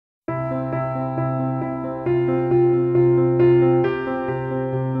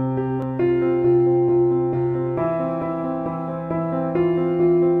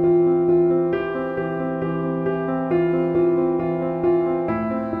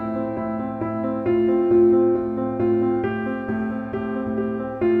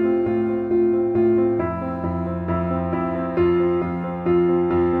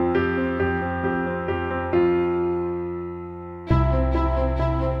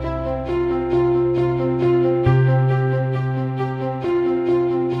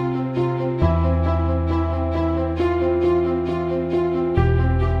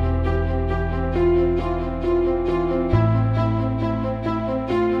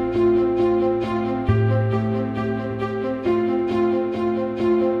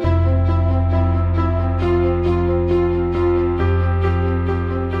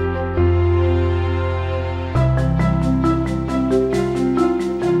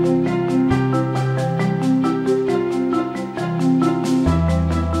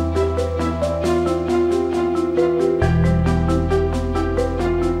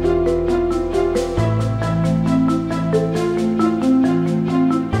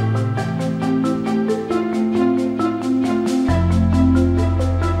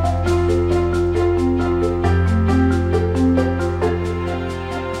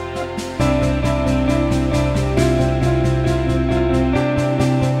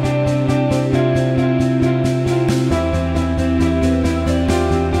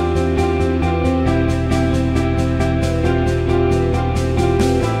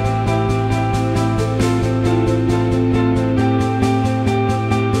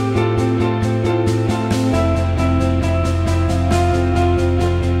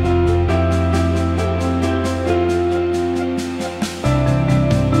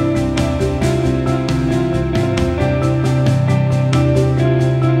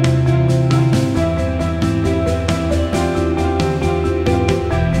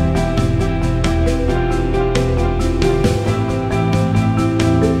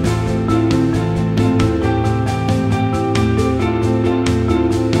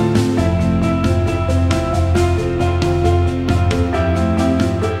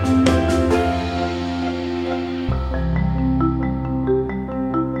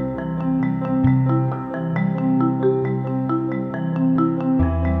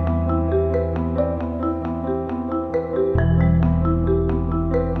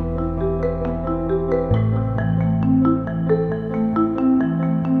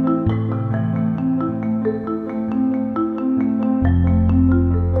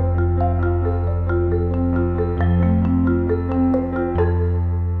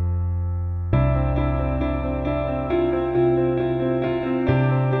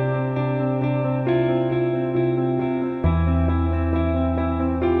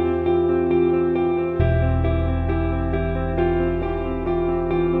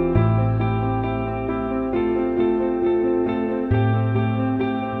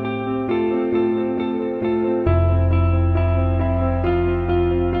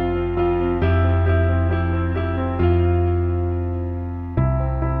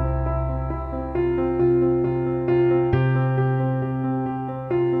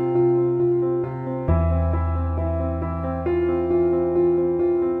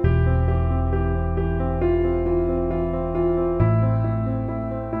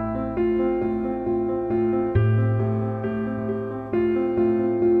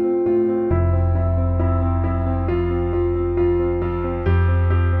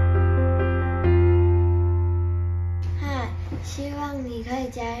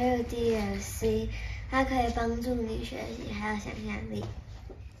DLC， 它可以帮助你学习还有想象力。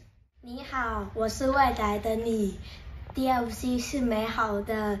你好，我是未来的你。DLC 是美好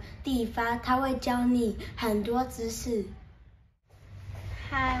的地方，它会教你很多知识。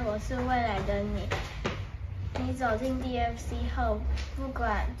嗨，我是未来的你。你走进 DLC 后，不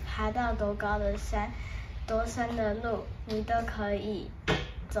管爬到多高的山、多深的路，你都可以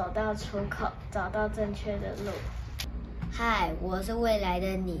走到出口，找到正确的路。嗨，我是未来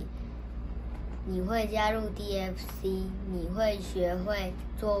的你。你会加入 DFC， 你会学会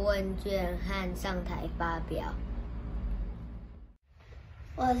做问卷和上台发表。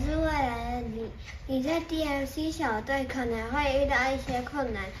我是未来的你，你在 DFC 小队可能会遇到一些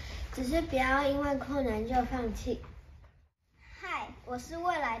困难，只是不要因为困难就放弃。嗨，我是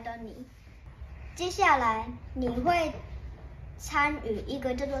未来的你，接下来你会参与一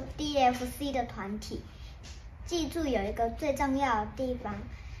个叫做 DFC 的团体，记住有一个最重要的地方，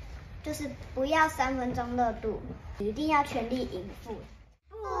就是不要3分钟热度，一定要全力以赴。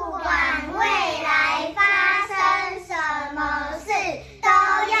不管未来发生什么事。